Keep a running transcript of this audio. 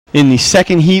in the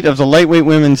second heat of the lightweight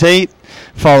women's 8,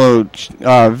 followed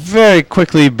very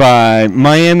quickly by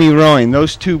Miami Rowing.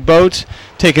 Those two boats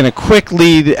taking a quick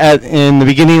lead in the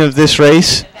beginning of this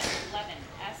race.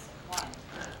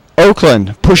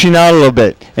 Oakland pushing out a little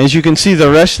bit. As you can see, the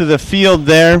rest of the field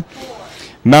there,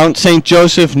 Mount St.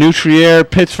 Joseph, New Trier,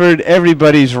 Pittsford,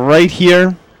 everybody's right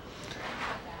here.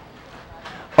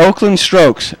 Oakland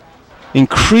Strokes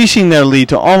increasing their lead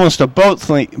to almost a boat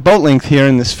length here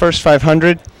in this first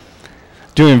 500.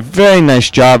 Doing a very nice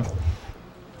job.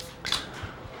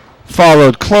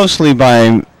 Followed closely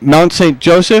by Mount St.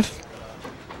 Joseph,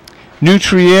 New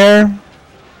Trier,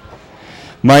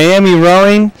 Miami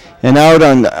Rowing, and out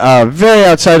on very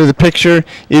outside of the picture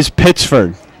is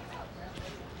Pittsford.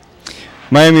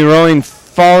 Miami Rowing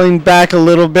falling back a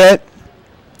little bit,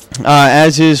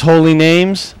 as is Holy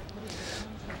Names.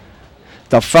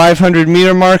 The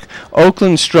 500-meter mark,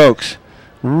 Oakland Strokes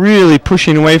really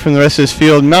pushing away from the rest of this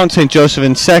field. Mount St. Joseph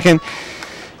in second,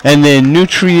 and then New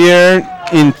Trier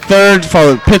in third,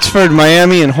 followed Pittsford,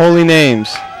 Miami, and Holy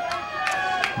Names.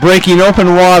 Breaking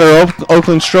open water,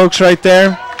 Oakland Strokes right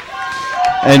there.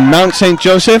 And Mount St.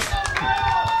 Joseph.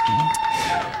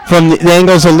 From the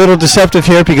angle's a little deceptive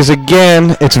here because,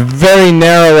 again, it's very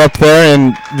narrow up there,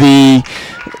 and the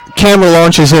camera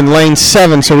launch is in lane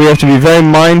 7, so we have to be very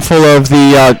mindful of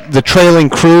the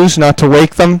trailing crews, not to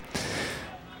wake them.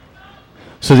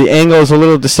 So the angle is a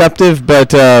little deceptive, but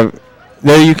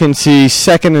there you can see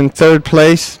second and third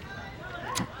place.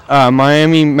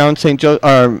 Miami, Mount St.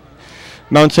 Joseph,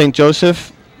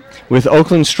 with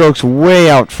Oakland Strokes way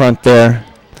out front there,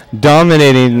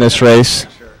 dominating this race.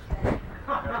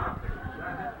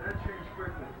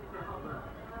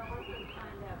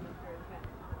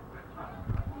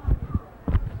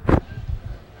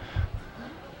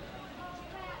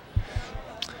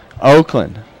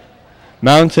 Oakland,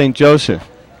 Mount St. Joseph,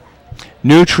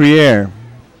 New Trier.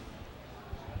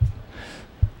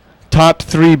 Top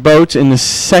 3 boats in the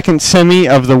second semi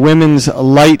of the women's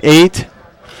light 8.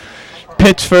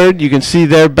 Pittsford, you can see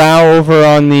their bow over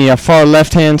on the far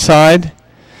left-hand side,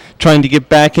 trying to get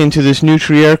back into this New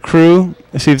Trier crew.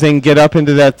 Let's see if they can get up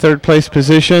into that third place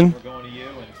position. We're going to you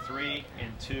in 3,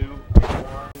 in 2, 1.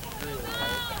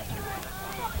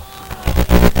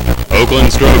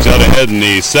 Oakland Strokes out ahead in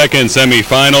the second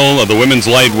semifinal of the women's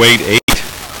lightweight 8.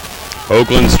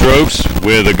 Oakland Strokes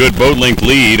with a good boat length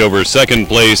lead over second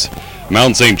place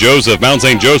Mount St. Joseph. Mount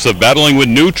St. Joseph battling with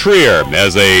New Trier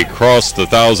as they cross the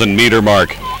 1,000-meter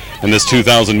mark in this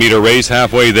 2,000-meter race.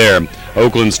 Halfway there,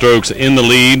 Oakland Strokes in the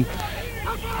lead.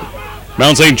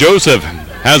 Mount St. Joseph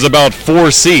has about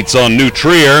 4 seats on New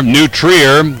Trier. New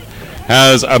Trier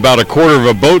has about a quarter of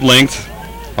a boat length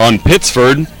on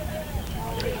Pittsford.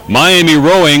 Miami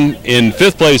Rowing in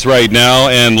 5th place right now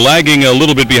and lagging a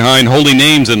little bit behind Holy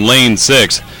Names in lane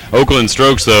 6. Oakland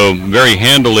Strokes, though, very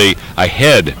handily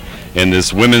ahead in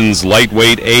this women's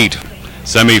lightweight 8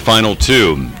 semifinal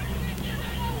 2.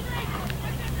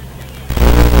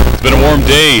 It's been a warm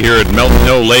day here at Melton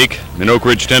Hill Lake in Oak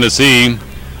Ridge, Tennessee,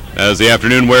 as the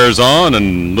afternoon wears on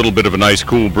and a little bit of a nice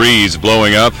cool breeze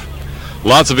blowing up.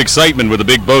 Lots of excitement with the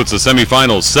big boats, the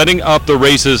semifinals, setting up the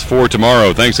races for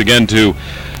tomorrow. Thanks again to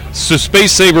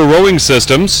Space Saver Rowing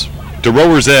Systems, to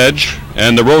Rower's Edge,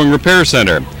 and the Rowing Repair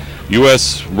Center.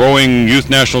 U.S. Rowing Youth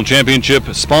National Championship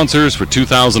sponsors for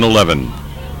 2011.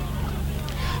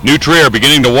 New Trier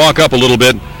beginning to walk up a little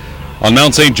bit on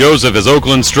Mount St. Joseph as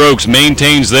Oakland Strokes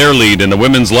maintains their lead in the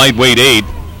women's lightweight 8.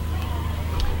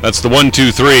 That's the 1,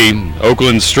 2, 3.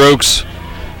 Oakland Strokes,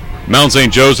 Mount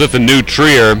St. Joseph, and New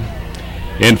Trier.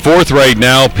 In 4th right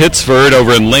now, Pittsford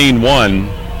over in lane 1.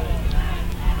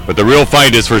 But the real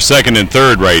fight is for 2nd and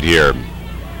 3rd right here.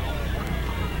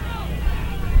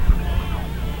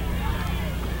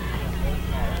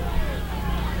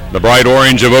 The bright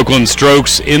orange of Oakland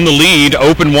Strokes in the lead,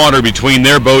 open water between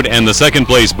their boat and the 2nd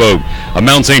place boat, a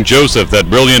Mount St. Joseph, that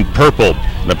brilliant purple,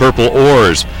 the purple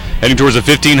oars, heading towards the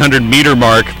 1,500-meter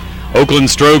mark. Oakland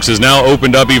Strokes has now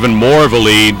opened up even more of a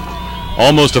lead,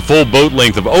 almost a full boat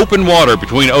length of open water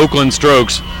between Oakland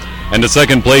Strokes and the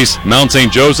 2nd place Mount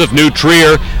St. Joseph. New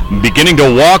Trier beginning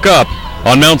to walk up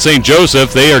on Mount St.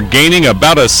 Joseph. They are gaining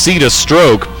about a seat a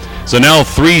stroke, so now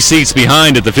 3 seats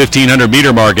behind at the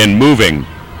 1,500-meter mark and moving.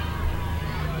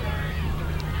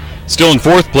 Still in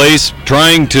 4th place,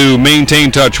 trying to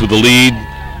maintain touch with the lead,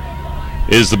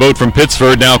 is the boat from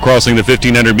Pittsford, now crossing the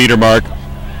 1,500-meter mark.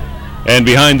 And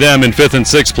behind them in 5th and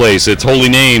 6th place, it's Holy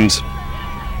Names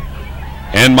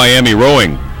and Miami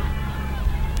Rowing.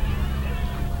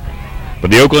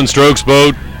 But the Oakland Strokes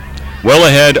boat well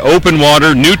ahead, open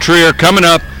water. New Trier coming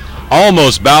up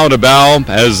almost bow to bow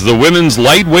as the women's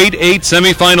lightweight 8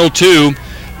 semifinal 2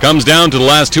 Comes down to the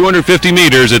last 250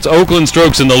 meters. It's Oakland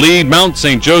Strokes in the lead. Mount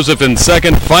St. Joseph in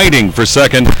second, fighting for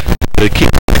second. The key.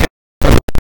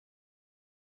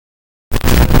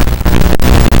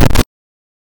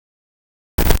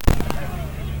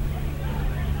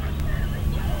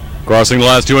 Crossing the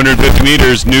last 250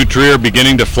 meters, New Trier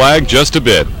beginning to flag just a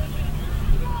bit.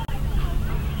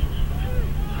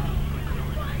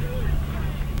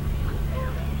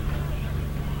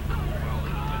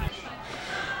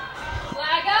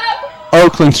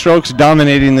 Oakland Strokes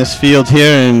dominating this field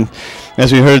here, and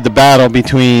as we heard, the battle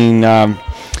between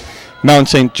Mount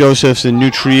St. Joseph's and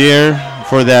New Trier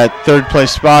for that third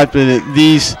place spot. But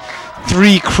these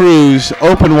three crews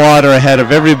open water ahead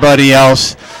of everybody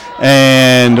else,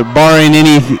 and barring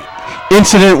any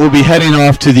incident, will be heading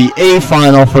off to the A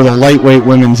final for the lightweight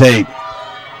women's 8.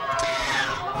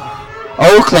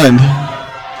 Oakland,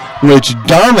 which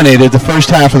dominated the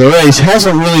first half of the race,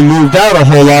 hasn't really moved out a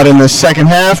whole lot in the second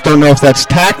half. Don't know if that's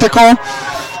tactical.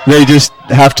 They just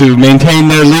have to maintain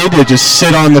their lead. They just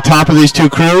sit on the top of these two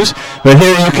crews. But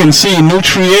here you can see New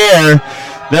Trier,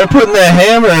 they're putting the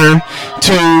hammer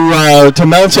to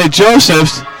Mount St.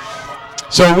 Joseph's.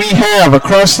 So we have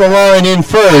across the line in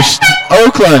first,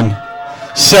 Oakland.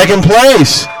 Second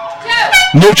place,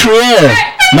 New Trier.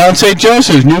 Mount St.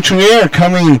 Joseph's. New Trier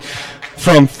coming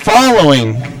from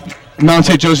following Mount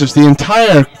St. Joseph's the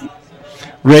entire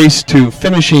race to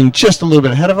finishing just a little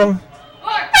bit ahead of them.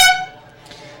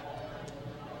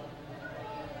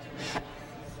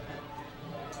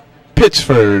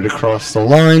 Pittsford across the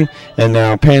line, and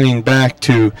now panning back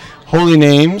to Holy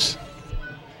Names.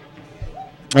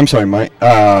 I'm sorry,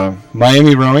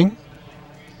 Miami Rowing.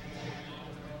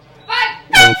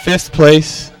 In fifth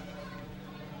place.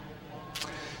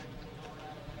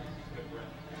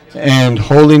 And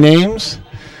Holy Names,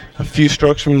 a few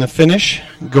strokes from the finish,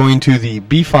 going to the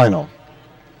B final.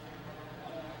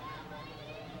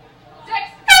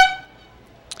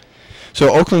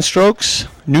 So Oakland Strokes,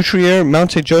 New Trier,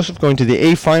 Mount St. Joseph going to the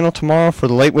A final tomorrow for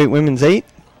the lightweight women's 8.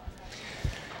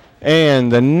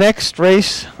 And the next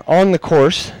race on the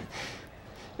course,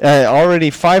 already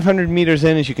 500 meters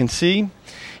in, as you can see,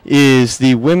 is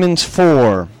the women's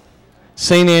 4.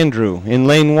 St. Andrew in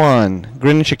lane 1,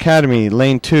 Greenwich Academy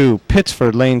lane 2,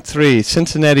 Pittsford lane 3,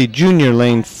 Cincinnati Junior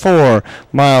lane 4,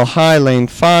 Mile High lane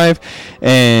 5,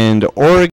 and Oregon